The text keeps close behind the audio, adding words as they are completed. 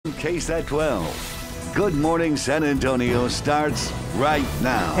KSAT 12. Good Morning San Antonio starts right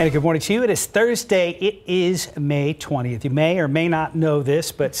now. And good morning to you. It is Thursday. It is May 20th. You may or may not know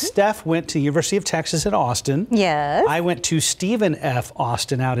this, but Steph went to the University of Texas at Austin. Yes. I went to Stephen F.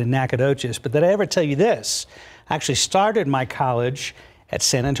 Austin out in Nacogdoches. But did I ever tell you this? I actually started my college at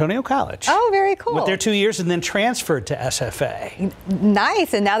San Antonio College. Oh, very cool. Went there 2 years and then transferred to SFA.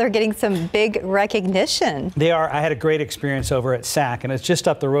 Nice. And now they're getting some big recognition. They are. I had a great experience over at SAC, and it's just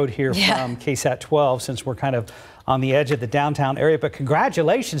up the road here from KSAT 12 since we're kind of on the edge of the downtown area. But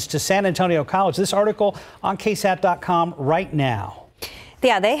congratulations to San Antonio College. This article on KSAT.com right now.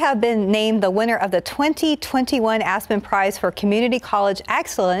 Yeah, they have been named the winner of the 2021 Aspen Prize for Community College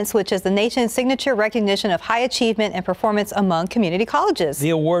Excellence, which is the nation's signature recognition of high achievement and performance among community colleges. The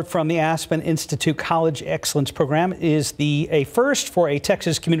award from the Aspen Institute College Excellence Program is a first for a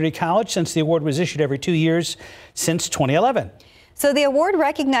Texas community college since the award was issued every 2 years since 2011. So the award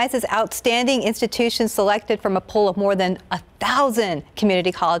recognizes outstanding institutions selected from a pool of more than 1,000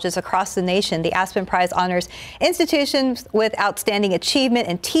 community colleges across the nation. The Aspen Prize honors institutions with outstanding achievement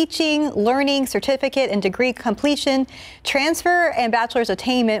in teaching, learning, certificate and degree completion, transfer and bachelor's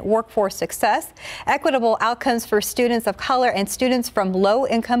attainment, workforce success, equitable outcomes for students of color and students from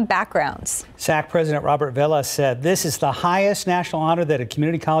low-income backgrounds. SAC President Robert Vela said, "This is the highest national honor that a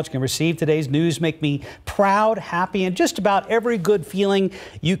community college can receive. Today's news make me proud, happy, and just about every good feeling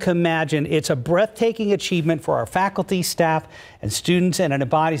you can imagine. It's a breathtaking achievement for our faculty, staff, and students, and it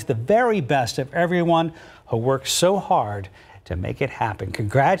embodies the very best of everyone who worked so hard to make it happen."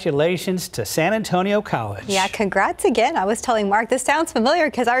 Congratulations to San Antonio College. Yeah, congrats again. I was telling Mark, this sounds familiar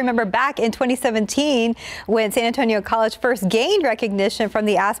because I remember back in 2017 when San Antonio College first gained recognition from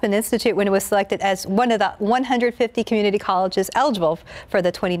the Aspen Institute when it was selected as one of the 150 community colleges eligible for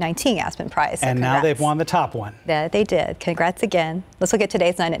the 2019 Aspen Prize. So and congrats. Now they've won the top one. Yeah, they did. Congrats again. Let's look at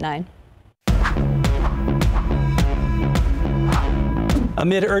today's 9 at 9.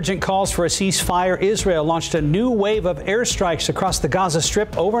 Amid urgent calls for a ceasefire, Israel launched a new wave of airstrikes across the Gaza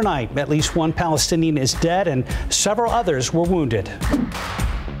Strip overnight. At least one Palestinian is dead and several others were wounded.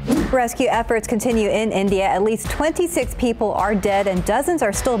 Rescue efforts continue in India. At least 26 people are dead and dozens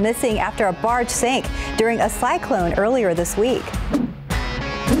are still missing after a barge sank during a cyclone earlier this week.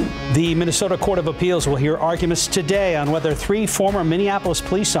 The Minnesota Court of Appeals will hear arguments today on whether 3 former Minneapolis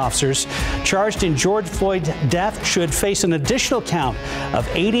police officers charged in George Floyd's death should face an additional count of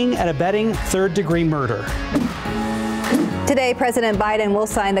aiding and abetting third-degree murder. Today, President Biden will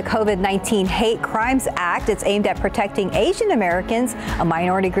sign the COVID-19 Hate Crimes Act. It's aimed at protecting Asian Americans, a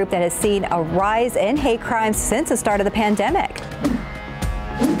minority group that has seen a rise in hate crimes since the start of the pandemic.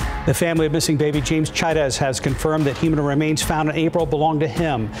 The family of missing baby James Chaidez has confirmed that human remains found in April belonged to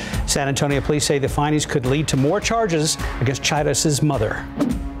him. San Antonio police say the findings could lead to more charges against Chaidez's mother.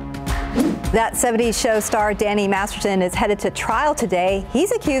 That 70s show star Danny Masterson is headed to trial today.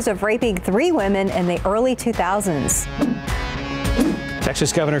 He's accused of raping 3 women in the early 2000s.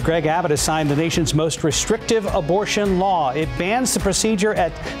 Texas Governor Greg Abbott has signed the nation's most restrictive abortion law. It bans the procedure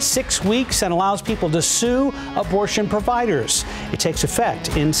at 6 weeks and allows people to sue abortion providers. It takes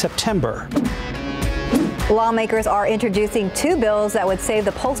effect in September. Lawmakers are introducing 2 bills that would save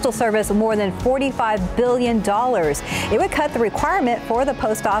the Postal Service more than $45 billion. It would cut the requirement for the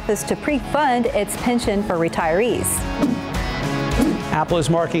post office to pre-fund its pension for retirees. Apple is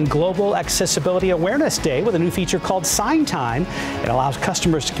marking Global Accessibility Awareness Day with a new feature called Sign Time. It allows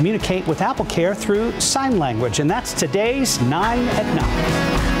customers to communicate with AppleCare through sign language. And that's today's 9 at 9.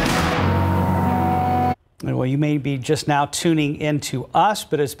 Well, you may be just now tuning into us,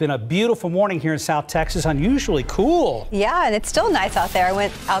 but it's been a beautiful morning here in South Texas, unusually cool. Yeah, and it's still nice out there. I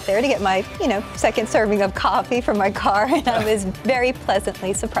went out there to get my, second serving of coffee from my car, and I was very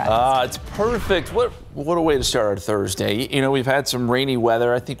pleasantly surprised. It's perfect. What a way to start our Thursday. We've had some rainy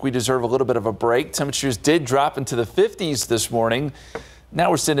weather. I think we deserve a little bit of a break. Temperatures did drop into the 50s this morning. Now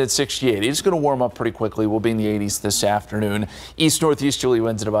we're sitting at 68. It's going to warm up pretty quickly. We'll be in the 80s this afternoon. East-northeasterly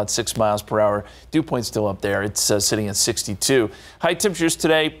winds at about 6 miles per hour. Dew point still up there. It's sitting at 62. High temperatures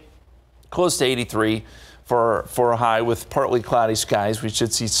today, close to 83 for a high with partly cloudy skies. We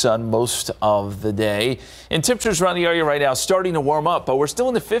should see sun most of the day. And temperatures around the area right now starting to warm up, but we're still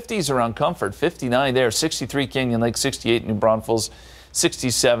in the 50s around Comfort. 59 there, 63 Canyon Lake, 68 New Braunfels,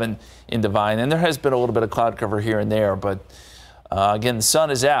 67 in Divine. And there has been a little bit of cloud cover here and there, but again, the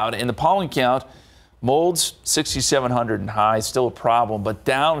sun is out. In the pollen count, molds 6,700 and high, still a problem, but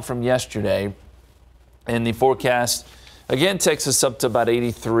down from yesterday. In the forecast, again, takes us up to about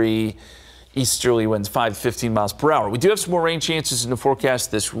 83. Easterly winds 5 to 15 miles per hour. We do have some more rain chances in the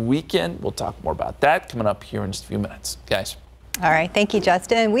forecast this weekend. We'll talk more about that coming up here in just a few minutes. Guys. All right, thank you,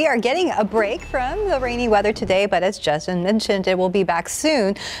 Justin. We are getting a break from the rainy weather today, but as Justin mentioned, it will be back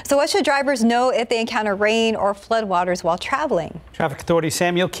soon. So what should drivers know if they encounter rain or floodwaters while traveling? Traffic Authority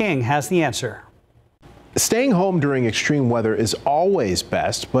Samuel King has the answer. Staying home during extreme weather is always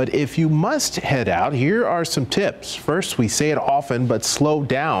best, but if you must head out, here are some tips. First, we say it often, but slow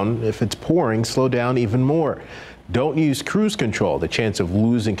down. If it's pouring, slow down even more. Don't use cruise control. The chance of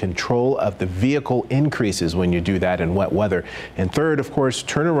losing control of the vehicle increases when you do that in wet weather. And third, of course,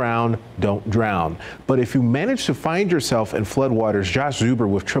 turn around, don't drown. But if you manage to find yourself in floodwaters, Josh Zuber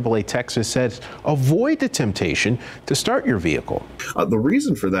with AAA Texas says avoid the temptation to start your vehicle. The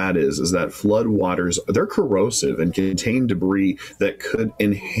reason for that is that floodwaters, they're corrosive and contain debris that could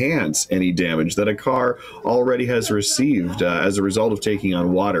enhance any damage that a car already has received as a result of taking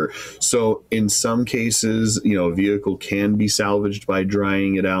on water. So in some cases, a vehicle can be salvaged by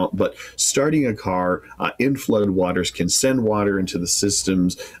drying it out, but starting a car in floodwaters can send water into the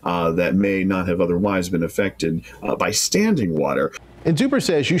systems that may not have otherwise been affected by standing water. And Zuber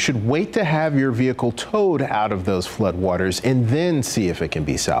says you should wait to have your vehicle towed out of those floodwaters and then see if it can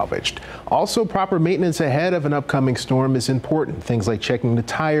be salvaged. Also, proper maintenance ahead of an upcoming storm is important. Things like checking the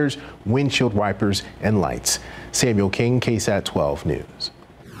tires, windshield wipers, and lights. Samuel King, KSAT 12 News.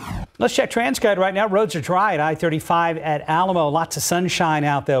 Let's check TransGuide right now. Roads are dry at I-35 at Alamo. Lots of sunshine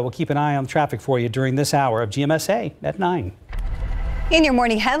out there. We'll keep an eye on traffic for you during this hour of GMSA at 9. In your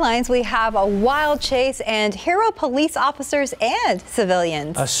morning headlines, we have a wild chase and hero police officers and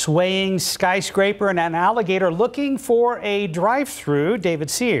civilians. A swaying skyscraper and an alligator looking for a drive-through. David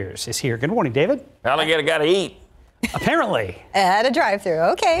Sears is here. Good morning, David. Alligator got to eat. Apparently. At a drive-through,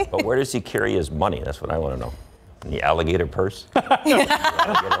 okay. But where does he carry his money? That's what I want to know. In the alligator purse?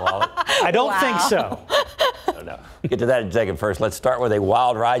 I don't think so. I don't know. Get to that in a second. First, let's start with a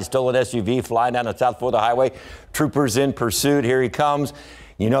wild ride. Stolen SUV flying down the South Florida highway. Troopers in pursuit. Here he comes.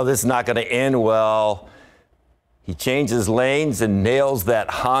 You know this is not going to end well. He changes lanes and nails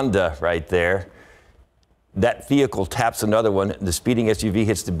that Honda right there. That vehicle taps another one. The speeding SUV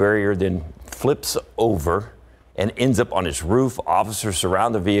hits the barrier, then flips over and ends up on its roof. Officers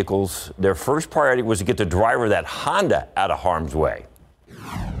surround the vehicles. Their first priority was to get the driver of that Honda out of harm's way.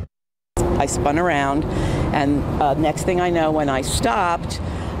 I spun around, and next thing I know, when I stopped,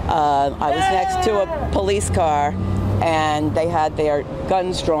 I was next to a police car, and they had their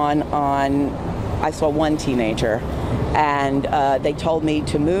guns drawn on, I saw one teenager, and they told me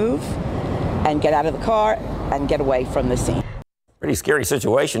to move and get out of the car and get away from the scene. Pretty scary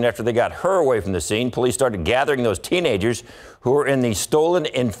situation. After they got her away from the scene, police started gathering those teenagers who were in the stolen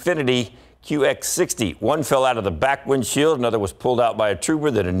Infiniti QX60. One fell out of the back windshield, another was pulled out by a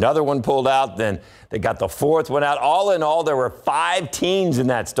trooper, then another one pulled out, then they got the fourth one out. All in all, there were 5 teens in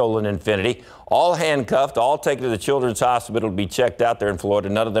that stolen Infiniti, all handcuffed, all taken to the Children's Hospital to be checked out there in Florida.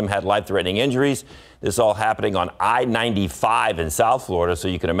 None of them had life-threatening injuries. This all happening on I-95 in South Florida, so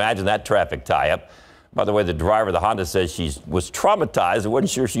you can imagine that traffic tie-up. By the way, the driver of the Honda says she was traumatized. I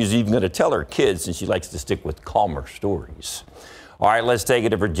wasn't sure she was even going to tell her kids, since she likes to stick with calmer stories. All right, let's take it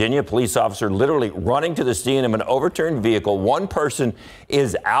to Virginia. A police officer literally running to the scene of an overturned vehicle. One person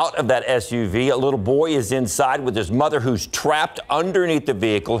is out of that SUV. A little boy is inside with his mother, who's trapped underneath the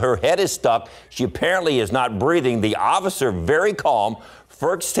vehicle. Her head is stuck. She apparently is not breathing. The officer, very calm,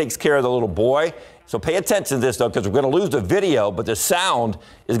 first takes care of the little boy. So pay attention to this, though, because we're going to lose the video, but the sound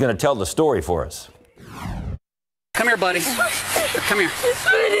is going to tell the story for us. Come here, buddy. Come here.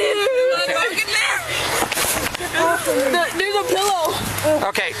 There's a pillow.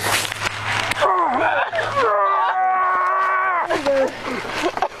 Okay.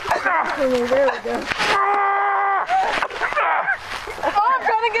 There we go. Oh, I'm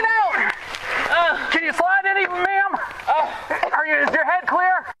trying to get out. Can you slide any, ma'am? Is your head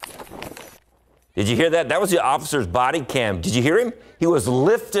clear? Did you hear that? That was the officer's body cam. Did you hear him? He was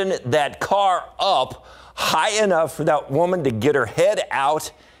lifting that car up high enough for that woman to get her head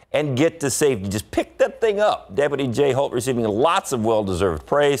out and get to safety. Just pick that thing up. Deputy Jay Holt receiving lots of well-deserved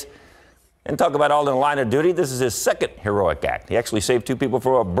praise. And talk about all in the line of duty. This is his second heroic act. He actually saved 2 people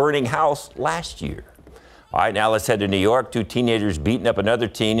from a burning house last year. All right, now let's head to New York. 2 teenagers beating up another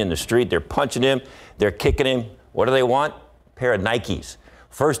teen in the street. They're punching him. They're kicking him. What do they want? A pair of Nikes.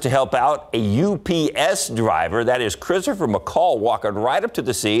 First to help out, a UPS driver, that is Christopher McCall, walking right up to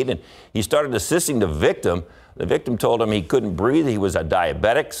the scene, and he started assisting the victim. The victim told him he couldn't breathe. He was a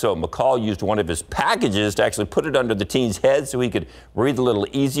diabetic, so McCall used one of his packages to actually put it under the teen's head so he could breathe a little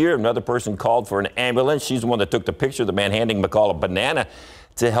easier. Another person called for an ambulance. She's the one that took the picture of the man handing McCall a banana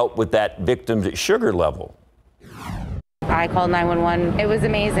to help with that victim's sugar level. I called 911. It was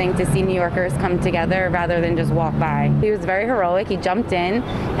amazing to see New Yorkers come together rather than just walk by. He was very heroic. He jumped in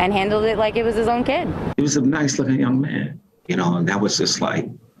and handled it like it was his own kid. He was a nice looking young man, you know, and that was just like,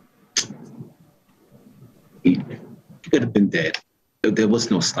 he could have been dead. There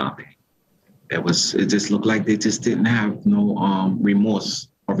was no stopping. It just looked like they just didn't have no remorse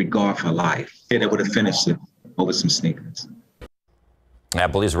or regard for life. Yeah, they would have finished it over some sneakers.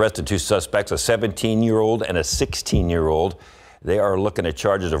 Police arrested 2 suspects, a 17-year-old and a 16-year-old. They are looking at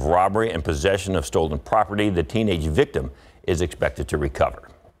charges of robbery and possession of stolen property. The teenage victim is expected to recover.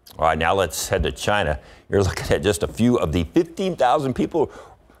 All right, now let's head to China. You're looking at just a few of the 15,000 people.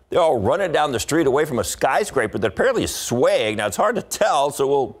 They're all running down the street away from a skyscraper that apparently is swaying. Now, it's hard to tell, so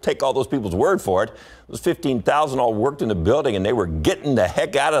we'll take all those people's word for it. Those 15,000 all worked in the building, and they were getting the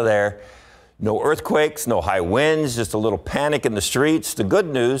heck out of there. No earthquakes, no high winds, just a little panic in the streets. The good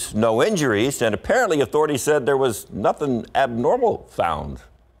news, no injuries, and apparently authorities said there was nothing abnormal found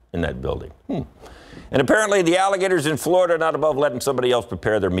in that building. And apparently the alligators in Florida are not above letting somebody else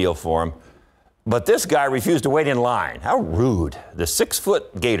prepare their meal for them. But this guy refused to wait in line. How rude. The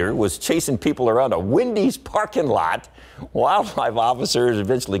 6-foot gator was chasing people around a Wendy's parking lot. Wildlife officers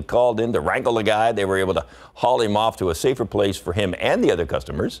eventually called in to wrangle the guy. They were able to haul him off to a safer place for him and the other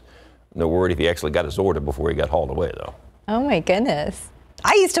customers. No word if he actually got his order before he got hauled away, though. Oh, my goodness.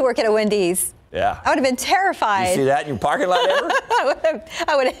 I used to work at a Wendy's. Yeah. I would have been terrified. You see that in your parking lot ever?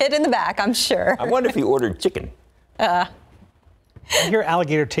 I would have hid in the back, I'm sure. I wonder if he ordered chicken. I hear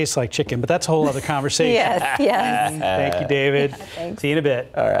alligator tastes like chicken, but that's a whole other conversation. Yes, yes. Thank you, David. Thanks. See you in a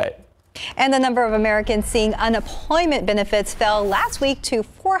bit. All right. And the number of Americans seeing unemployment benefits fell last week to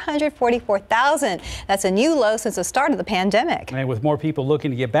 444,000. That's a new low since the start of the pandemic. And with more people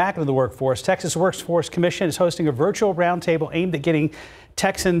looking to get back into the workforce, Texas Workforce Commission is hosting a virtual roundtable aimed at getting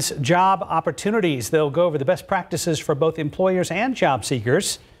Texans job opportunities. They'll go over the best practices for both employers and job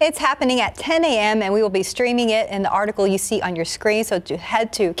seekers. It's happening at 10 a.m. and we will be streaming it in the article you see on your screen. So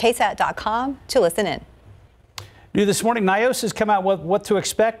head to KSAT.com to listen in. New this morning, NIOS has come out with what to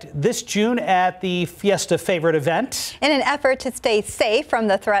expect this June at the Fiesta Favorite event. In an effort to stay safe from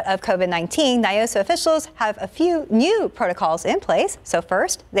the threat of COVID-19, NIOS officials have a few new protocols in place. So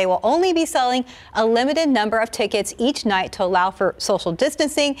first, they will only be selling a limited number of tickets each night to allow for social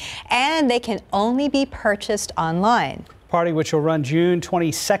distancing, and they can only be purchased online. Party, which will run June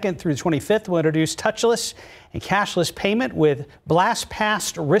 22nd through 25th, will introduce touchless and cashless payment with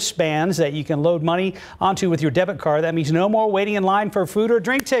blast-past wristbands that you can load money onto with your debit card. That means no more waiting in line for food or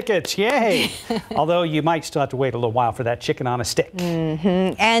drink tickets. Yay! Although you might still have to wait a little while for that chicken on a stick.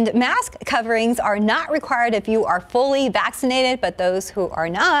 And mask coverings are not required if you are fully vaccinated, but those who are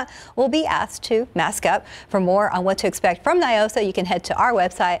not will be asked to mask up. For more on what to expect from NIOSA, you can head to our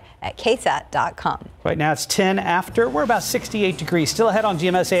website at KSAT.com. Right now it's 10 after. We're about 68 degrees. Still ahead on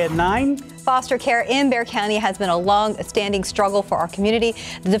GMSA at 9. Foster care in Bexar County has been a long-standing struggle for our community.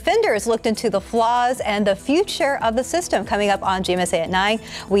 The Defenders looked into the flaws and the future of the system. Coming up on GMSA at 9,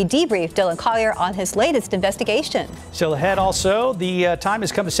 we debrief Dylan Collier on his latest investigation. Still ahead also, the time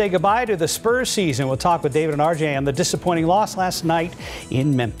has come to say goodbye to the Spurs season. We'll talk with David and RJ on the disappointing loss last night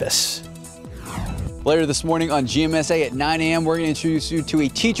in Memphis. Later this morning on GMSA at 9 a.m., we're going to introduce you to a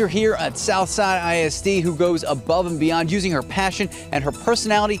teacher here at Southside ISD who goes above and beyond, using her passion and her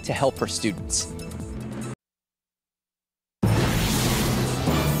personality to help her students.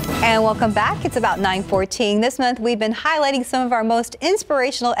 And welcome back. It's about 9:14. This month, we've been highlighting some of our most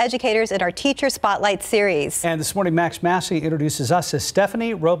inspirational educators in our Teacher Spotlight series. And this morning, Max Massey introduces us as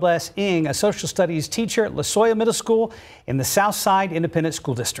Stephanie Robles-Ng, a social studies teacher at La Soya Middle School in the Southside Independent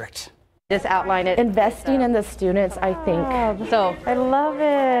School District. Just outline it. Investing in the students, I think. So I love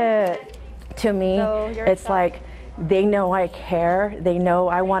it. To me, it's like they know I care. They know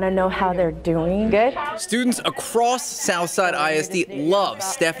I want to know how they're doing. Good. Students across Southside ISD love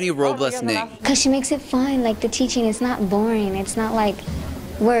Stephanie Robles-Ng. Because she makes it fun. Like the teaching is not boring. It's not like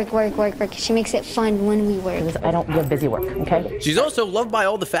work, work, work, work. She makes it fun when we work. I don't give busy work, okay? She's also loved by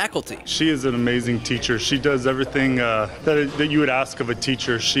all the faculty. She is an amazing teacher. She does everything that you would ask of a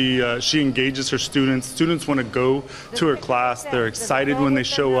teacher. She engages her students. Students want to go to her class. They're excited when they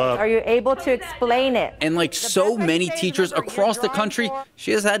show up. Are you able to explain it? And like so many teachers across the country,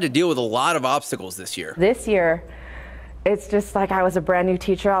 she has had to deal with a lot of obstacles this year. This year, it's just like I was a brand new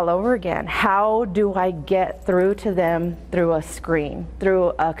teacher all over again. How do I get through to them through a screen,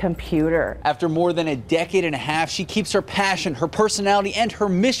 through a computer? After more than a decade and a half, she keeps her passion, her personality, and her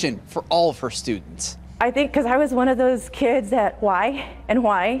mission for all of her students. I think because I was one of those kids that why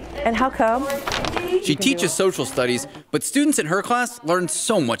and how come. She teaches social studies, but students in her class learn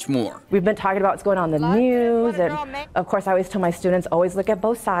so much more. We've been talking about what's going on in the news, and of course I always tell my students, always look at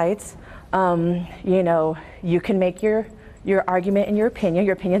both sides. You know, you can make your argument and your opinion.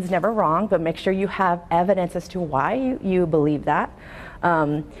 Your opinion's never wrong, but make sure you have evidence as to why you believe that.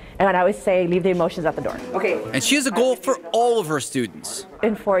 And I always say, leave the emotions at the door. Okay. And she has a goal for all of her students.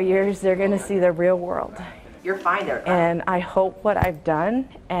 In 4 years, they're going to see the real world. You're fine there. And I hope what I've done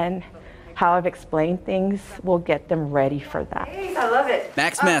and how I've explained things will get them ready for that. I love it.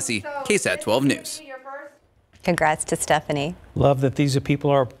 Max Massey, KSAT 12 News. Congrats to Stephanie. Love that these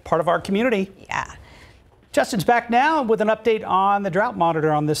people are part of our community. Yeah. Justin's back now with an update on the drought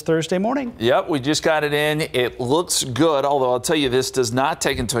monitor on this Thursday morning. Yep, we just got it in. It looks good, although I'll tell you this does not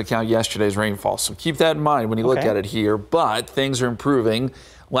take into account yesterday's rainfall. So keep that in mind when you look at it here. But things are improving.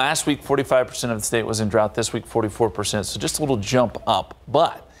 Last week, 45% of the state was in drought. This week, 44%. So just a little jump up.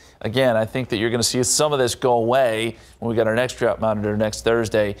 But again, I think that you're going to see some of this go away when we got our next drought monitor next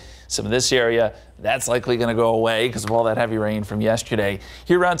Thursday. Some of this area, that's likely going to go away because of all that heavy rain from yesterday.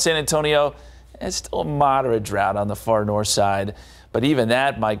 Here around San Antonio, it's still a moderate drought on the far north side, but even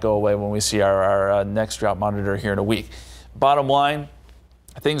that might go away when we see our next drought monitor here in a week. Bottom line,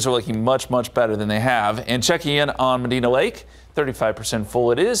 things are looking much, much better than they have. And checking in on Medina Lake, 35%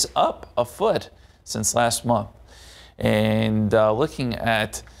 full. It is up a foot since last month. And looking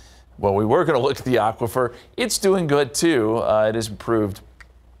at, well, we were going to look at the aquifer. It's doing good, too. It has improved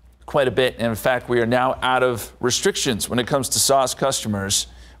quite a bit. And in fact, we are now out of restrictions when it comes to sauce customers.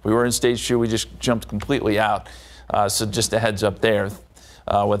 We were in stage 2. We just jumped completely out. So just a heads up there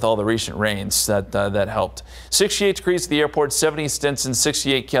with all the recent rains that helped. 68 degrees at the airport, 70 Stinson,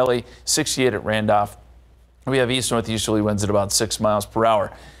 68 Kelly, 68 at Randolph. We have east-northeasterly winds at about 6 miles per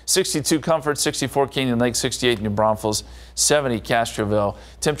hour. 62 Comfort, 64 Canyon Lake, 68 New Braunfels, 70 Castroville.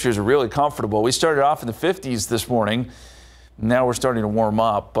 Temperatures are really comfortable. We started off in the 50s this morning. Now we're starting to warm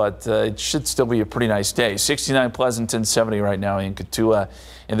up, but it should still be a pretty nice day. 69 Pleasanton, 70 right now in Cotulla.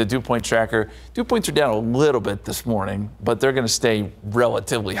 And the dew point tracker, dew points are down a little bit this morning, but they're going to stay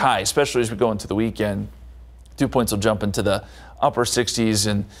relatively high, especially as we go into the weekend. Dew points will jump into the upper 60s,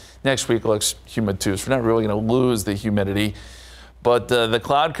 and next week looks humid too, so we're not really going to lose the humidity. But the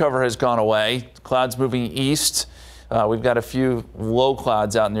cloud cover has gone away. Clouds moving east. We've got a few low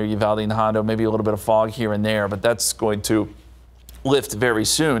clouds out near Uvalde and Hondo, maybe a little bit of fog here and there, but that's going to lift very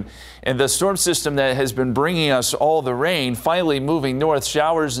soon. And the storm system that has been bringing us all the rain finally moving north,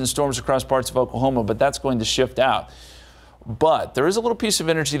 showers and storms across parts of Oklahoma, but that's going to shift out. But there is a little piece of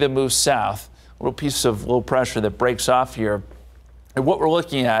energy that moves south, a little piece of low pressure that breaks off here. And what we're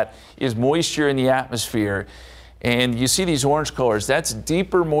looking at is moisture in the atmosphere. And you see these orange colors, that's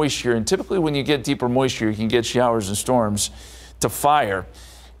deeper moisture. And typically when you get deeper moisture, you can get showers and storms to fire.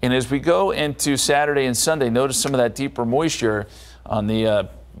 And as we go into Saturday and Sunday, notice some of that deeper moisture on the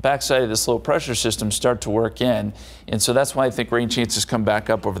backside of this low pressure system start to work in. And so that's why I think rain chances come back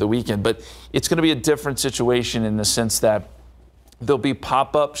up over the weekend. But it's going to be a different situation in the sense that there'll be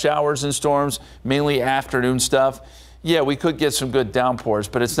pop-up showers and storms, mainly afternoon stuff. Yeah, we could get some good downpours,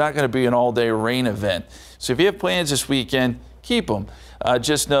 but it's not going to be an all-day rain event. So if you have plans this weekend, keep them.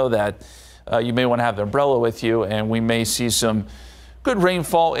 Just know that you may want to have the umbrella with you, and we may see some good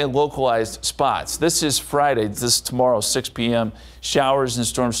rainfall in localized spots. This is Friday. This is tomorrow, 6 p.m. Showers and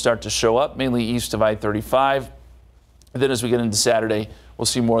storms start to show up, mainly east of I-35. And then as we get into Saturday, we'll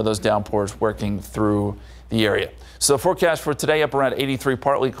see more of those downpours working through the area. So the forecast for today, up around 83,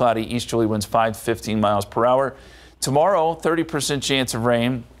 partly cloudy, easterly winds 5 to 15 miles per hour. Tomorrow, 30% chance of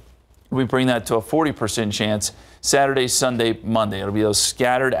rain. We bring that to a 40% chance Saturday, Sunday, Monday. It'll be those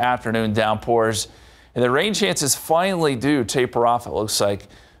scattered afternoon downpours. And the rain chances finally do taper off, it looks like,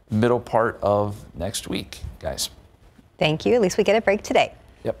 middle part of next week, guys. Thank you. At least we get a break today.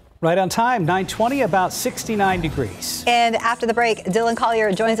 Yep. Right on time, 9:20, about 69 degrees. And after the break, Dylan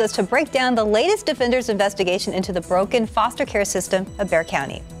Collier joins us to break down the latest Defenders investigation into the broken foster care system of Bexar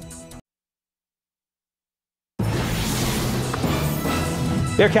County.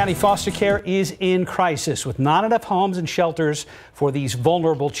 Bexar County foster care is in crisis with not enough homes and shelters for these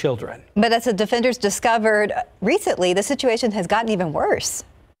vulnerable children. But as the Defenders discovered recently, the situation has gotten even worse.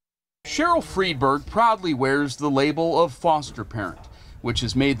 Cheryl Friedberg proudly wears the label of foster parent, which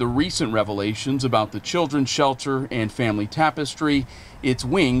has made the recent revelations about the children's shelter and family tapestry, its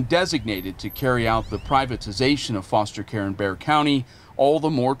wing designated to carry out the privatization of foster care in Bexar County, all the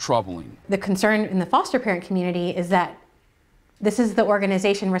more troubling. The concern in the foster parent community is that this is the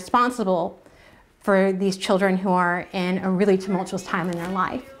organization responsible for these children who are in a really tumultuous time in their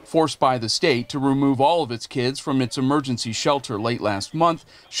life. Forced by the state to remove all of its kids from its emergency shelter late last month,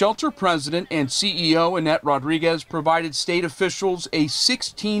 shelter president and CEO Annette Rodriguez provided state officials a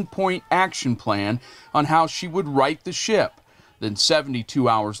 16-point action plan on how she would right the ship. Then 72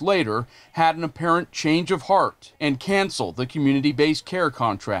 hours later, had an apparent change of heart and canceled the community-based care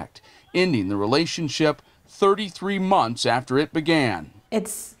contract, ending the relationship 33 months after it began.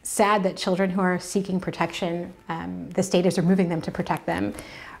 It's sad that children who are seeking protection, the state is removing them to protect them,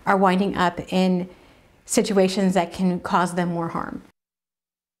 are winding up in situations that can cause them more harm.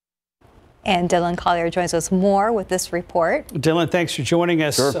 And Dylan Collier joins us more with this report. Dylan, thanks for joining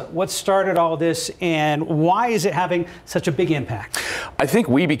us. Sure. What started all this and why is it having such a big impact? I think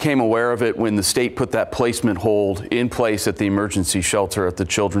we became aware of it when the state put that placement hold in place at the emergency shelter, at the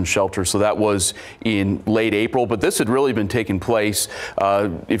children's shelter. So that was in late April, but this had really been taking place,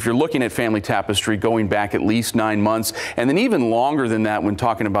 if you're looking at Family Tapestry, going back at least 9 months, and then even longer than that when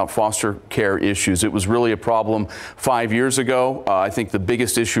talking about foster care issues. It was really a problem 5 years ago. I think the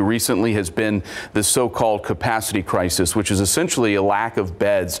biggest issue recently has been the so-called capacity crisis, which is essentially a lack of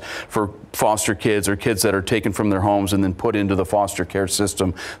beds for foster kids or kids that are taken from their homes and then put into the foster care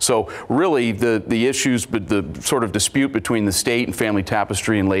system. So really the issues, but the sort of dispute between the state and Family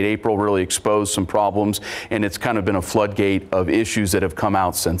Tapestry in late April really exposed some problems, and it's kind of been a floodgate of issues that have come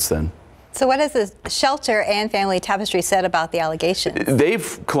out since then. So what has the shelter and Family Tapestry said about the allegations?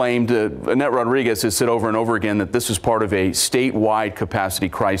 They've claimed, Annette Rodriguez has said over and over again that this is part of a statewide capacity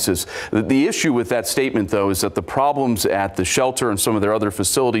crisis. The issue with that statement, though, is that the problems at the shelter and some of their other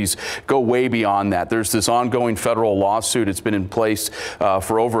facilities go way beyond that. There's this ongoing federal lawsuit. It's been in place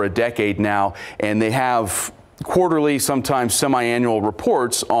for over a decade now, and they have quarterly, sometimes semi-annual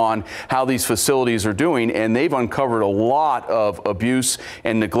reports on how these facilities are doing, and they've uncovered a lot of abuse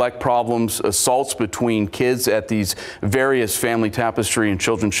and neglect problems, assaults between kids at these various Family Tapestry and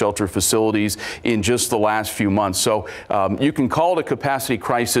children's shelter facilities in just the last few months. So you can call it a capacity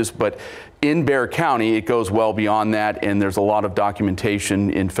crisis, but in Bexar County, it goes well beyond that, and there's a lot of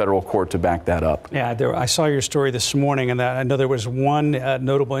documentation in federal court to back that up. Yeah, I saw your story this morning, and I know there was one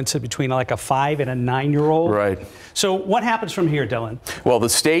notable incident between like a 5 and a 9-year-old. Right. So what happens from here, Dylan? Well, the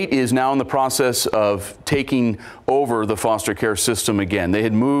state is now in the process of taking over the foster care system again. They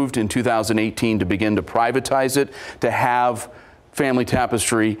had moved in 2018 to begin to privatize it, to have Family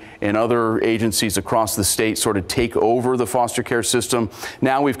Tapestry and other agencies across the state sort of take over the foster care system.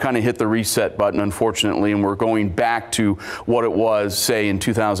 Now we've kind of hit the reset button, unfortunately, and we're going back to what it was, say, in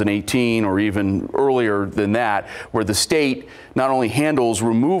 2018 or even earlier than that, where the state not only handles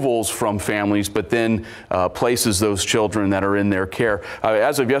removals from families, but then places those children that are in their care.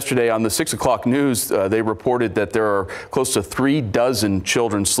 As of yesterday on the 6 o'clock news, they reported that there are close to 36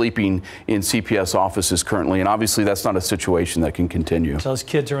 children sleeping in CPS offices currently, and obviously that's not a situation that can continue. So those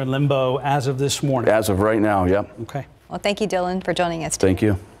kids are in limbo as of this morning? As of right now, yep. Okay. Well, thank you, Dylan, for joining us today. Thank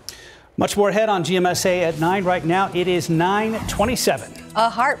you. Much more ahead on GMSA at 9. Right now, it is 9:27. A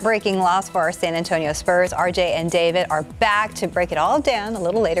heartbreaking loss for our San Antonio Spurs. RJ and David are back to break it all down a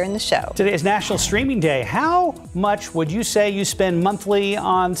little later in the show. Today is National Streaming Day. How much would you say you spend monthly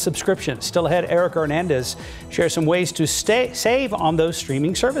on subscriptions? Still ahead, Eric Hernandez shares some ways to save on those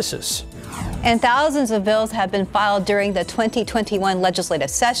streaming services. And thousands of bills have been filed during the 2021 legislative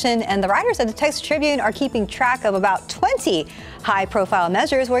session, and the writers at the Texas Tribune are keeping track of about 20 high-profile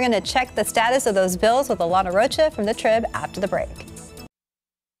measures. We're going to check the status of those bills with Alana Rocha from the Trib after the break.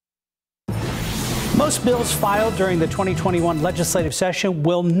 Most bills filed during the 2021 legislative session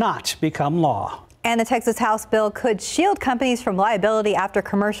will not become law. And the Texas House bill could shield companies from liability after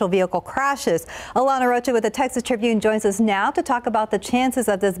commercial vehicle crashes. Alana Rocha with the Texas Tribune joins us now to talk about the chances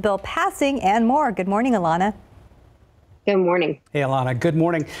of this bill passing and more. Good morning, Alana. Good morning. Hey, Alana. Good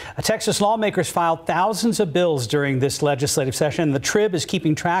morning. Texas lawmakers filed thousands of bills during this legislative session. The Trib is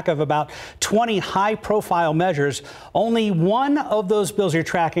keeping track of about 20 high-profile measures. Only one of those bills you're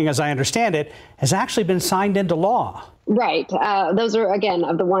tracking, as I understand it, has actually been signed into law. Right. Those are, again,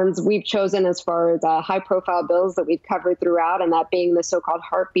 of the ones we've chosen as far as high-profile bills that we've covered throughout, and that being the so-called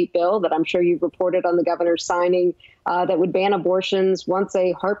heartbeat bill that I'm sure you've reported on the governor's signing that would ban abortions once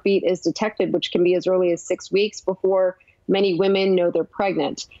a heartbeat is detected, which can be as early as 6 weeks before many women know they're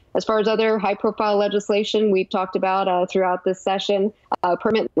pregnant. As far as other high-profile legislation we've talked about throughout this session,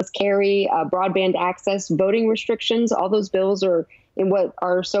 permitless carry, broadband access, voting restrictions, all those bills are in what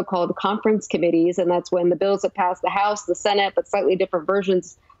are so-called conference committees, and that's when the bills that pass the House, the Senate, but slightly different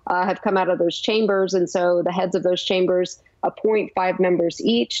versions have come out of those chambers, and so the heads of those chambers appoint 5 members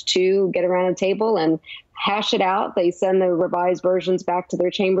each to get around a table and hash it out. They send the revised versions back to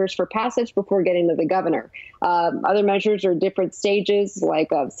their chambers for passage before getting to the governor. Other measures are different stages, like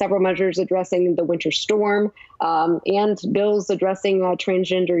several measures addressing the winter storm and bills addressing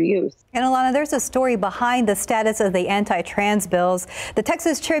transgender youth. And Alana, there's a story behind the status of the anti-trans bills. The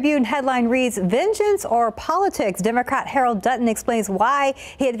Texas Tribune headline reads, "Vengeance or Politics?" Democrat Harold Dutton explains why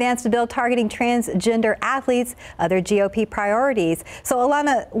he advanced a bill targeting transgender athletes, other GOP priorities. So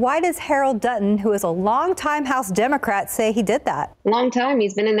Alana, why does Harold Dutton, who is a longtime House Democrat, say he did that? Long time.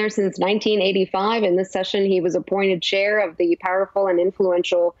 He's been in there since 1985. In this session, he was appointed chair of the powerful and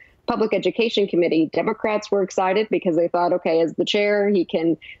influential Public Education Committee. Democrats were excited because they thought, okay, as the chair, he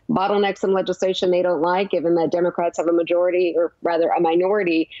can bottleneck some legislation they don't like, given that Democrats have a majority, or rather a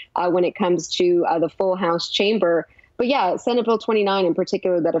minority, when it comes to the full House chamber. But yeah, Senate Bill 29 in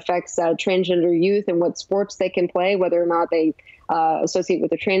particular that affects transgender youth and what sports they can play, whether or not they associate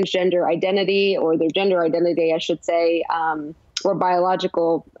with a transgender identity or their gender identity, I should say, or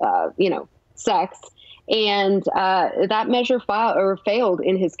biological, sex. And that measure failed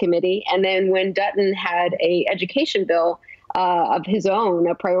in his committee. And then when Dutton had a education bill of his own,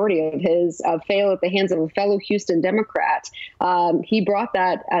 a priority of his, fail at the hands of a fellow Houston Democrat, he brought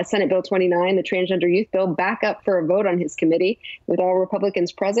that Senate Bill 29, the transgender youth bill, back up for a vote on his committee with all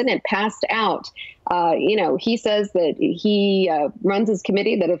Republicans present and passed out. He says that he runs his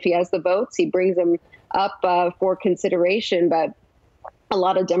committee, that if he has the votes, he brings them up for consideration. But a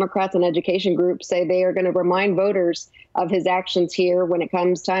lot of Democrats and education groups say they are going to remind voters of his actions here when it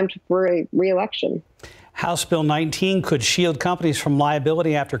comes time for a re-election. House Bill 19 could shield companies from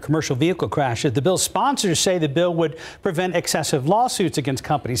liability after commercial vehicle crashes. The bill's sponsors say the bill would prevent excessive lawsuits against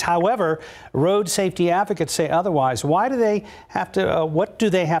companies. However, road safety advocates say otherwise. Why do they have to, what do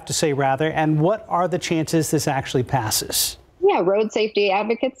they have to say rather, and what are the chances this actually passes? Yeah, road safety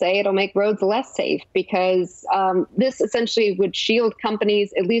advocates say it'll make roads less safe because this essentially would shield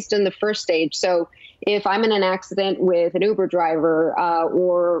companies, at least in the first stage. So if I'm in an accident with an Uber driver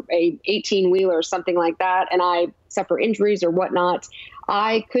or a 18-wheeler or something like that, and I suffer injuries or whatnot,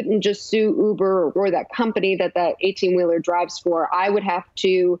 I couldn't just sue Uber or that company that 18-wheeler drives for. I would have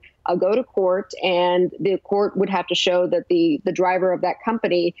to go to court, and the court would have to show that the driver of that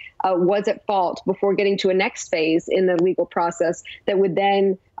company was at fault before getting to a next phase in the legal process that would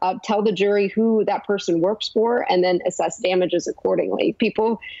then tell the jury who that person works for and then assess damages accordingly.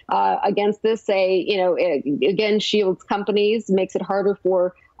 People against this say, it again shields companies, makes it harder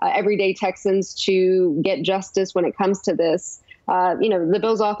for everyday Texans to get justice when it comes to this. The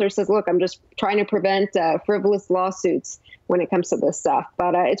bill's author says, look, I'm just trying to prevent frivolous lawsuits when it comes to this stuff.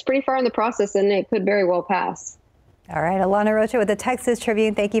 But it's pretty far in the process, and it could very well pass. All right, Alana Rocha with the Texas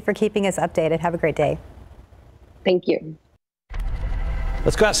Tribune. Thank you for keeping us updated. Have a great day. Thank you.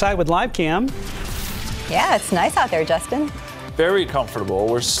 Let's go outside with live cam. Yeah, it's nice out there, Justin. Very comfortable.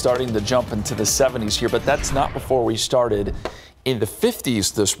 We're starting to jump into the 70s here, but that's not before we started in the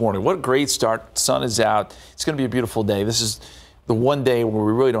 50s this morning. What a great start. Sun is out. It's going to be a beautiful day. This is the one day where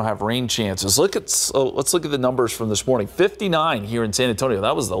we really don't have rain chances. Let's look at the numbers from this morning. 59 here in San Antonio.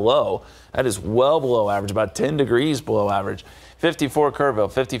 That was the low. That is well below average, about 10 degrees below average. 54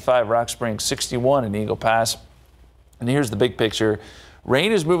 Kerrville, 55 Rock Springs, 61 in Eagle Pass. And here's the big picture.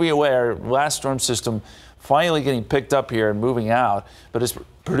 Rain is moving away. Our last storm system finally getting picked up here and moving out, but it's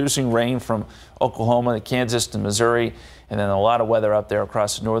producing rain from Oklahoma to Kansas to Missouri, and then a lot of weather up there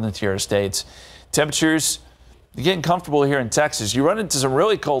across the northern tier of states. Temperatures getting comfortable here in Texas. You run into some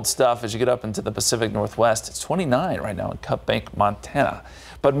really cold stuff as you get up into the Pacific Northwest. It's 29 right now in Cut Bank, Montana.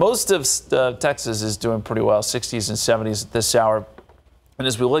 But most of Texas is doing pretty well, 60s and 70s at this hour. And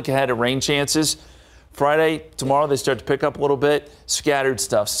as we look ahead at rain chances, Friday, tomorrow they start to pick up a little bit. Scattered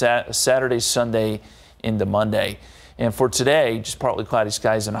stuff Saturday, Sunday into Monday. And for today, just partly cloudy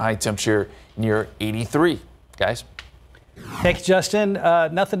skies and a high temperature near 83. Guys. Thank you, Justin.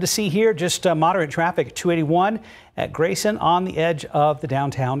 Nothing to see here, just moderate traffic at 281 at Grayson on the edge of the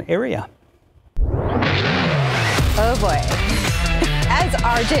downtown area. Oh boy. As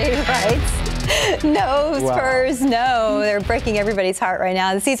RJ writes, no Spurs, no. They're breaking everybody's heart right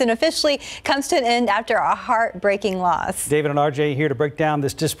now. The season officially comes to an end after a heartbreaking loss. David and RJ here to break down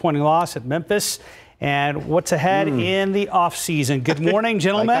this disappointing loss at Memphis and what's ahead in the offseason. Good morning,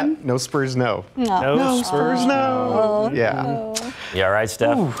 gentlemen. Like no Spurs, no. No Spurs, no. Yeah. No. You all right,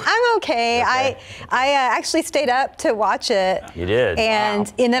 Steph? I'm okay. I actually stayed up to watch it. You did?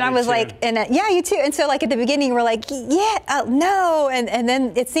 And then I was like, yeah, you too. And so like at the beginning we're like, yeah, no. And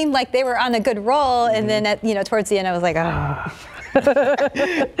then it seemed like they were on a good roll. And then towards the end I was like, oh.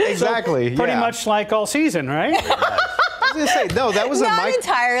 Exactly. So pretty much like all season, right? was going to say, no, that was not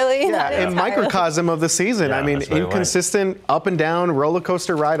entirely. Yeah, not a entirely. microcosm of the season. Yeah, I mean, inconsistent, up and down, roller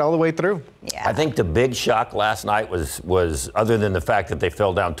coaster ride all the way through. Yeah. I think the big shock last night was other than the fact that they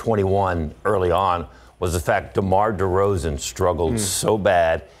fell down 21 early on, was the fact DeMar DeRozan struggled so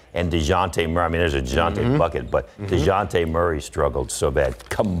bad. And DeJounte Murray, I mean, there's a DeJounte bucket, but DeJounte Murray struggled so bad.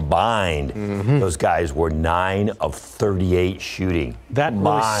 Combined, those guys were 9 of 38 shooting. That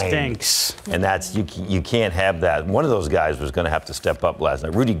really stinks. And that's, you can't have that. One of those guys was going to have to step up last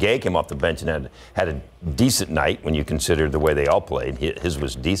night. Rudy Gay came off the bench and had a decent night when you consider the way they all played. His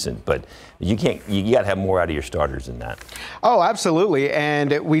was decent, but you got to have more out of your starters than that. Oh, absolutely.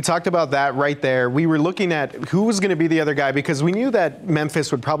 And we talked about that right there. We were looking at who was going to be the other guy because we knew that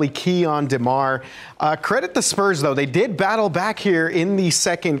Memphis would probably key on DeMar. Credit the Spurs, though. They did battle back here in the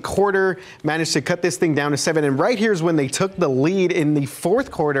second quarter, managed to cut this thing down to 7. And right here's when they took the lead in the fourth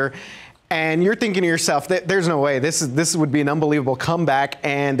quarter. And you're thinking to yourself, there's no way. This would be an unbelievable comeback,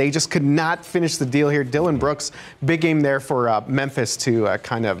 and they just could not finish the deal here. Dylan Brooks, big game there for Memphis to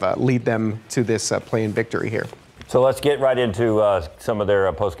kind of lead them to this play-in victory here. So let's get right into some of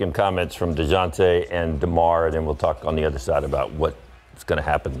their post-game comments from DeJounte and DeMar, and then we'll talk on the other side about what's going to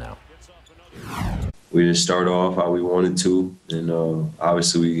happen now. We didn't start off how we wanted to, and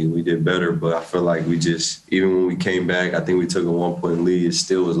obviously we did better, but I feel like we just, even when we came back, I think we took a 1-point lead. It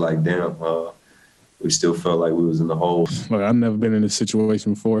still was like, damn, we still felt like we was in the hole. Look, I've never been in this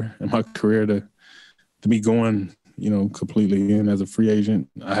situation before in my career to be going, completely in as a free agent.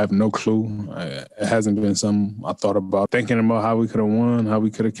 I have no clue. It hasn't been something I thought about. Thinking about how we could have won, how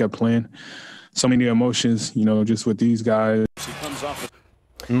we could have kept playing. So many emotions, just with these guys. She comes off.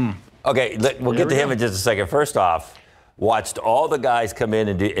 Okay, we'll get to him in just a second. First off, watched all the guys come in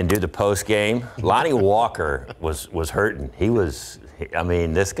and do the post game. Lonnie Walker was hurting.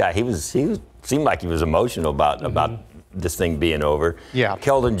 This guy, he seemed like he was emotional about this thing being over. Yeah.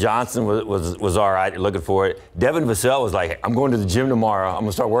 Keldon Johnson was all right, looking for it. Devin Vassell was like, I'm going to the gym tomorrow. I'm going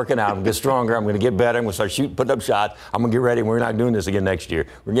to start working out. I'm going to get stronger. I'm going to get better. I'm going to start putting up shots. I'm going to get ready. We're not doing this again next year.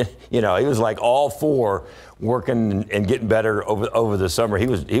 He was like all for working and getting better over the summer. He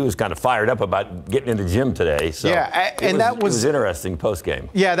was kind of fired up about getting in the gym today. So yeah, and it was interesting post game.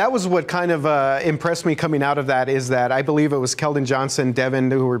 Yeah, that was what kind of impressed me coming out of that is that I believe it was Keldon Johnson, Devin,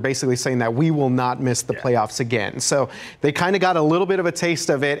 who were basically saying that we will not miss the playoffs again. So they kind of got a little bit of a taste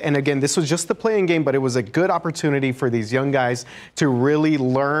of it. And again, this was just the playing game, but it was a good opportunity for these young guys to really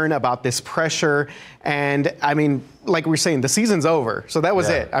learn about this pressure. And I mean, like we were saying, the season's over. So that was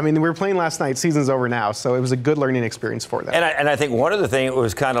it. I mean, we were playing last night. Season's over now. So it was a good learning experience for them. And I think one of the things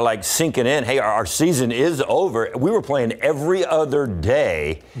was kind of like sinking in, hey, our season is over. We were playing every other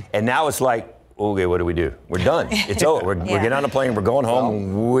day. And now it's like, okay, what do we do? We're done. It's over. We're getting on a plane. We're going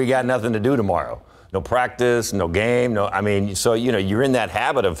home. We got nothing to do tomorrow. No practice, no game, so you're in that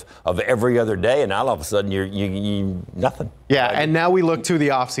habit of every other day, and now all of a sudden you're nothing. Yeah, and now we look to the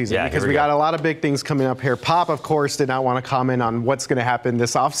offseason because we got a lot of big things coming up here. Pop, of course, did not want to comment on what's going to happen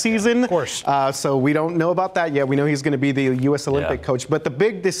this offseason. Of course. So we don't know about that yet. We know he's going to be the U.S. Olympic coach, but the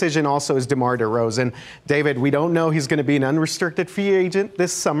big decision also is DeMar DeRozan. David, we don't know he's going to be an unrestricted free agent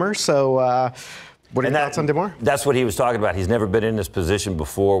this summer, so what are your thoughts on DeMar? That's what he was talking about. He's never been in this position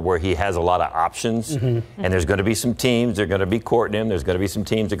before where he has a lot of options. And there's going to be some teams that are going to be courting him. There's going to be some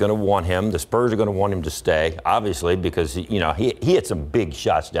teams that are going to want him. The Spurs are going to want him to stay, obviously, because he hit some big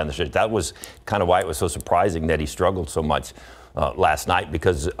shots down the stretch. That was kind of why it was so surprising that he struggled so much last night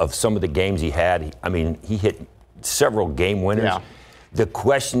because of some of the games he had. He hit several game winners. Yeah. The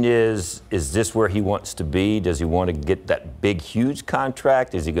question is this where he wants to be? Does he want to get that big, huge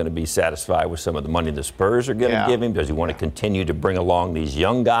contract? Is he going to be satisfied with some of the money the Spurs are going to give him? Does he want to continue to bring along these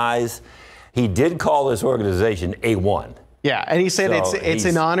young guys? He did call this organization A1. Yeah, and he said it's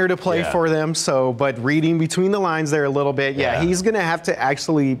an honor to play for them. So, but reading between the lines there a little bit, he's going to have to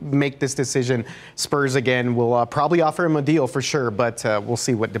actually make this decision. Spurs again will probably offer him a deal for sure, but we'll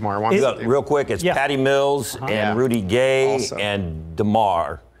see what DeMar wants to do. Real quick, it's Patty Mills and Rudy Gay and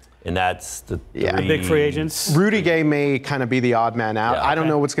DeMar. And that's the big free agents. Rudy Gay may kind of be the odd man out. I don't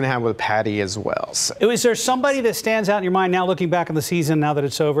know what's going to happen with Patty as well. So. Is there somebody that stands out in your mind now looking back on the season, now that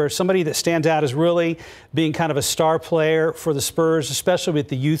it's over, somebody that stands out as really being kind of a star player for the Spurs, especially with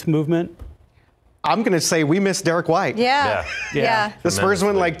the youth movement? I'm going to say we missed Derek White. Yeah. The Spurs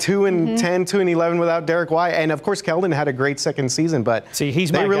went like 2-10, 2-11 without Derek White. And, of course, Keldon had a great second season. But he's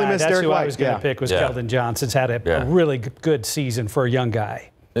they my really guy. missed That's Derek who White. I was going to pick was Keldon Johnson's had a really good season for a young guy.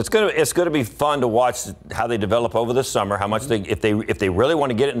 It's gonna be fun to watch how they develop over the summer. How much if they really want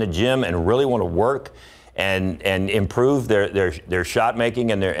to get it in the gym and really want to work and improve their shot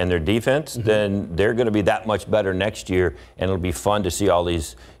making and their defense, then they're going to be that much better next year, and it'll be fun to see all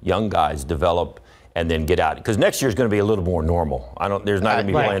these young guys develop and then get out. Because next year is going to be a little more normal. There's not going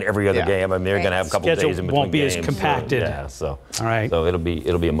to be playing every other game. I mean, they're going to have a couple days in between won't be games. as compacted. So it'll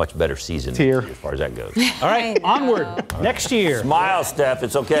be a much better season as far as that goes. All right, onward. Next year. Smile, Steph.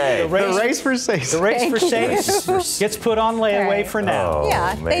 It's okay. The race for safes. The race for safes gets put on layaway for now.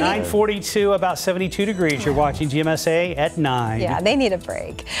 Yeah. 9:42, about 72 degrees. You're watching GMSA at 9. Yeah, they need a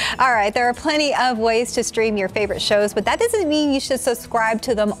break. All right, there are plenty of ways to stream your favorite shows, but that doesn't mean you should subscribe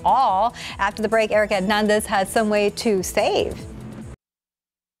to them all. After the break, Erica Hernandez has some way to save.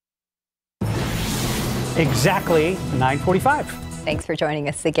 Exactly 9:45. Thanks for joining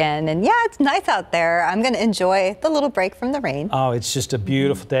us again. And yeah, it's nice out there. I'm going to enjoy the little break from the rain. Oh, it's just a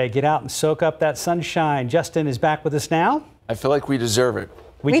beautiful day. Get out and soak up that sunshine. Justin is back with us now. I feel like we deserve it.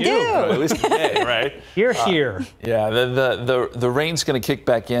 We do. At least today, right? Here. Yeah, the rain's going to kick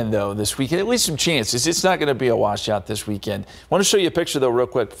back in, though, this weekend. At least some chances. It's not going to be a washout this weekend. I want to show you a picture, though, real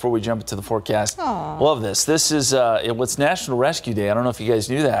quick before we jump into the forecast. Aww. Love this. This is what's National Rescue Day. I don't know if you guys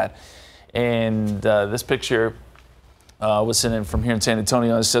knew that. And this picture was sent in from here in San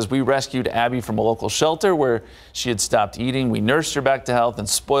Antonio. It says, we rescued Abby from a local shelter where she had stopped eating. We nursed her back to health and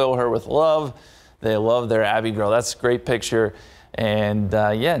spoil her with love. They love their Abby girl. That's a great picture. And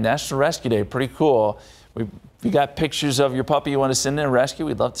yeah, National Rescue Day, pretty cool. If you got pictures of your puppy you want to send in a rescue,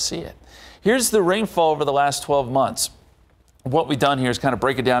 we'd love to see it. Here's the rainfall over the last 12 months. What we've done here is kind of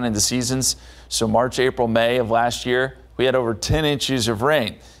break it down into seasons. So March, April, May of last year, we had over 10 inches of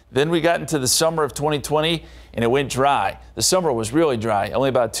rain. Then we got into the summer of 2020 and it went dry. The summer was really dry, only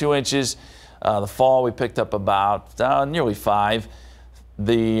about 2 inches. The fall, we picked up about nearly 5.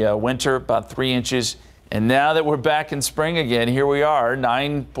 The winter, about 3 inches. And now that we're back in spring again, here we are,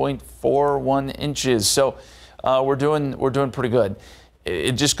 9.41 inches. So we're doing pretty good.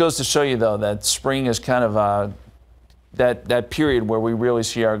 It just goes to show you, though, that spring is kind of that period where we really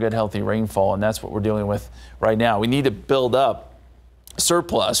see our good, healthy rainfall, and that's what we're dealing with right now. We need to build up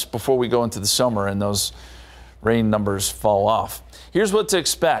surplus before we go into the summer and those rain numbers fall off. Here's what to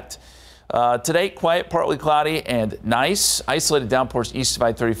expect. Today, quiet, partly cloudy, and nice. Isolated downpours east of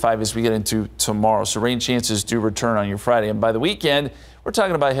I-35 as we get into tomorrow. So rain chances do return on your Friday. And by the weekend, we're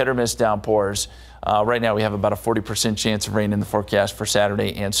talking about hit or miss downpours. Right now, we have about a 40% chance of rain in the forecast for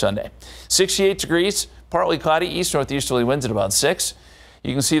Saturday and Sunday. 68 degrees, partly cloudy, east-northeasterly winds at about 6.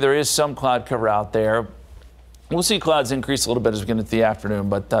 You can see there is some cloud cover out there. We'll see clouds increase a little bit as we get into the afternoon,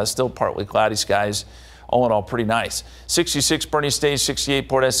 but still partly cloudy skies. All in all, pretty nice. 66 Bernie Stage, 68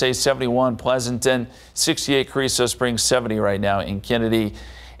 Port SA, 71 Pleasanton, 68 Carrizo Springs, 70 right now in Kennedy.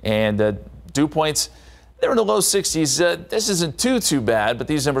 And dew points, they're in the low 60s. This isn't too bad, but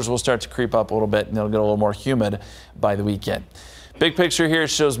these numbers will start to creep up a little bit and it'll get a little more humid by the weekend. Big picture here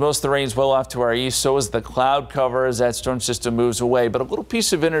shows most of the rain's well off to our east. So is the cloud cover as that storm system moves away. But a little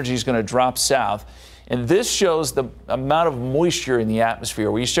piece of energy is going to drop south. And this shows the amount of moisture in the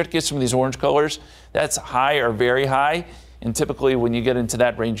atmosphere. Where you start to get some of these orange colors, that's high or very high. And typically when you get into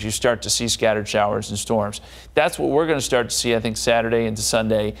that range, you start to see scattered showers and storms. That's what we're going to start to see, I think, Saturday into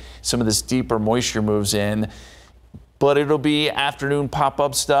Sunday. Some of this deeper moisture moves in. But it'll be afternoon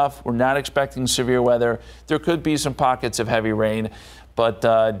pop-up stuff. We're not expecting severe weather. There could be some pockets of heavy rain. But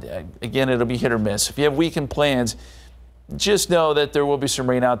again, it'll be hit or miss. If you have weekend plans, just know that there will be some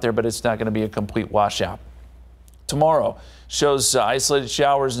rain out there, but it's not going to be a complete washout. Tomorrow shows isolated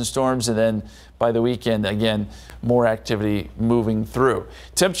showers and storms, and then by the weekend, again, more activity moving through.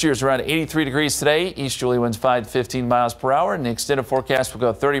 Temperatures around 83 degrees today. Easterly winds 5 to 15 miles per hour. And the extended forecast will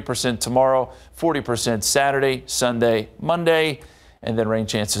go 30% tomorrow, 40% Saturday, Sunday, Monday, and then rain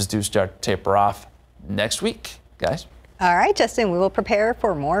chances do start to taper off next week, guys. All right, Justin, we will prepare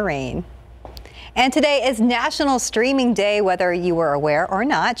for more rain. And today is National Streaming Day, whether you were aware or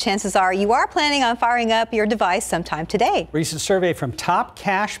not. Chances are you are planning on firing up your device sometime today. Recent survey from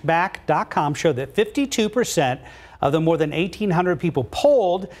topcashback.com showed that 52% of the more than 1,800 people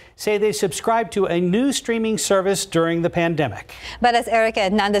polled say they subscribed to a new streaming service during the pandemic. But as Erica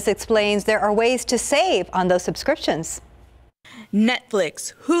Hernandez explains, there are ways to save on those subscriptions.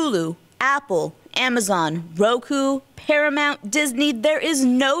 Netflix, Hulu, Apple, Amazon, Roku, Paramount, Disney, there is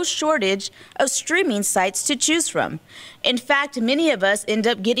no shortage of streaming sites to choose from. In fact, many of us end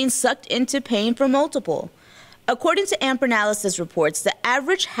up getting sucked into paying for multiple. According to Amperanalysis reports, the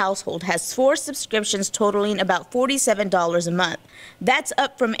average household has 4 subscriptions totaling about $47 a month. That's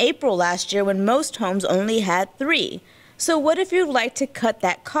up from April last year when most homes only had 3. So what if you'd like to cut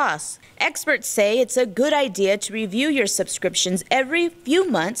that cost? Experts say it's a good idea to review your subscriptions every few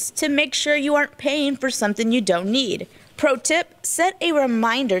months to make sure you aren't paying for something you don't need. Pro tip, set a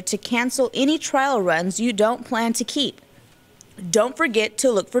reminder to cancel any trial runs you don't plan to keep. Don't forget to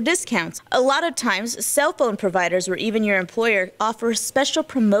look for discounts. A lot of times, cell phone providers or even your employer offer special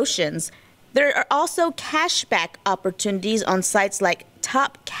promotions. There are also cashback opportunities on sites like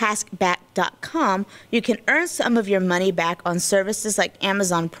topcashback.com. You can earn some of your money back on services like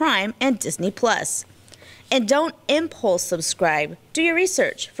Amazon Prime and Disney+. And don't impulse subscribe. Do your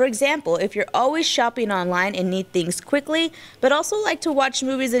research. For example, if you're always shopping online and need things quickly, but also like to watch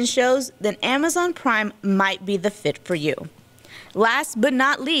movies and shows, then Amazon Prime might be the fit for you. Last but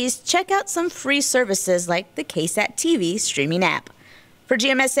not least, check out some free services like the KSAT TV streaming app. For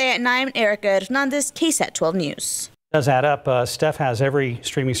GMSA at 9, Erica Hernandez, KSAT 12 News. Does add up. Steph has every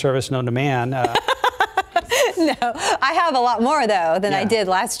streaming service known to man. No, I have a lot more, though, than I did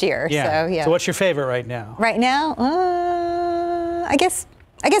last year. Yeah. So, yeah. So what's your favorite right now? Right now, I guess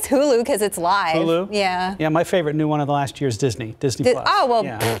Hulu, because it's live. Hulu? Yeah. Yeah, my favorite new one of the last year is Disney Plus. Oh, well,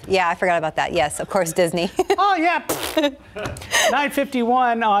 yeah, I forgot about that. Yes, of course, Disney. Oh, yeah.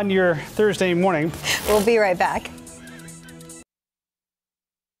 9:51 on your Thursday morning. We'll be right back.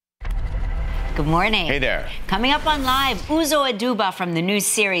 Good morning. Hey there. Coming up on Live, Uzo Aduba from the new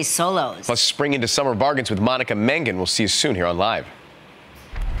series Solos. Plus, spring into summer bargains with Monica Mengen. We'll see you soon here on Live.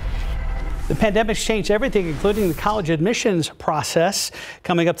 The pandemic's changed everything, including the college admissions process.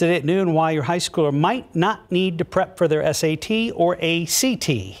 Coming up today at noon, why your high schooler might not need to prep for their SAT or ACT.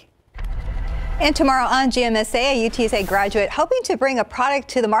 And tomorrow on GMSA, a UTSA graduate hoping to bring a product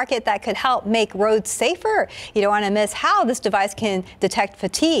to the market that could help make roads safer. You don't want to miss how this device can detect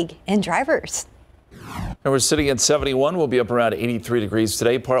fatigue in drivers. And we're sitting at 71. We'll be up around 83 degrees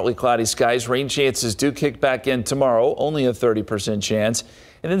today. Partly cloudy skies. Rain chances do kick back in tomorrow. Only a 30% chance.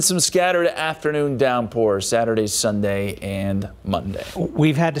 And then some scattered afternoon downpours Saturday, Sunday, and Monday.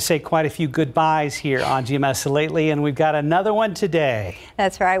 We've had to say quite a few goodbyes here on GMS lately, and we've got another one today.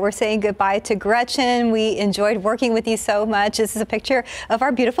 That's right. We're saying goodbye to Gretchen. We enjoyed working with you so much. This is a picture of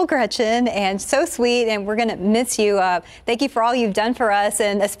our beautiful Gretchen, and so sweet, and we're going to miss you. Thank you for all you've done for us,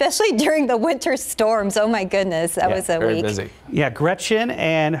 and especially during the winter storms. Oh, my goodness. That was a very week. Busy. Yeah, Gretchen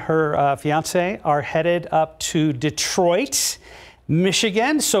and her fiance are headed up to Detroit,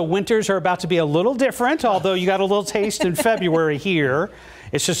 Michigan, so winters are about to be a little different, although you got a little taste in February here.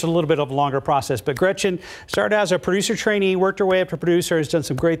 It's just a little bit of a longer process. But Gretchen started as a producer trainee, worked her way up to producer, has done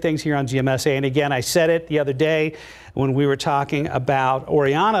some great things here on GMSA. And again, I said it the other day when we were talking about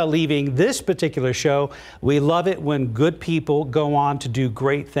Oriana leaving this particular show. We love it when good people go on to do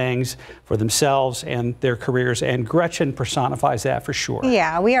great things for themselves and their careers. And Gretchen personifies that for sure.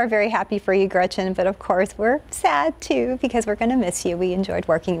 Yeah, we are very happy for you, Gretchen. But of course, we're sad, too, because we're going to miss you. We enjoyed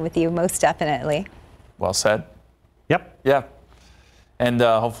working with you, most definitely. Well said. Yep. Yeah. And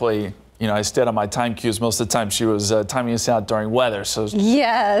hopefully, you know, I stayed on my time cues. Most of the time she was timing us out during weather, so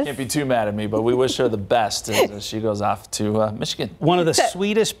yes. Can't be too mad at me, but we wish her the best as she goes off to Michigan. One of the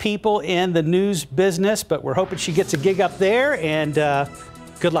sweetest people in the news business, but we're hoping she gets a gig up there, and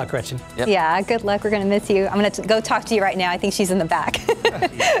good luck, Gretchen. Yep. Yeah, good luck. We're going to miss you. I'm going to go talk to you right now. I think she's in the back.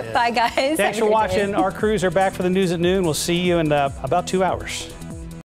 Bye, guys. Thanks for watching. Our crews are back for the news at noon. We'll see you in about 2 hours.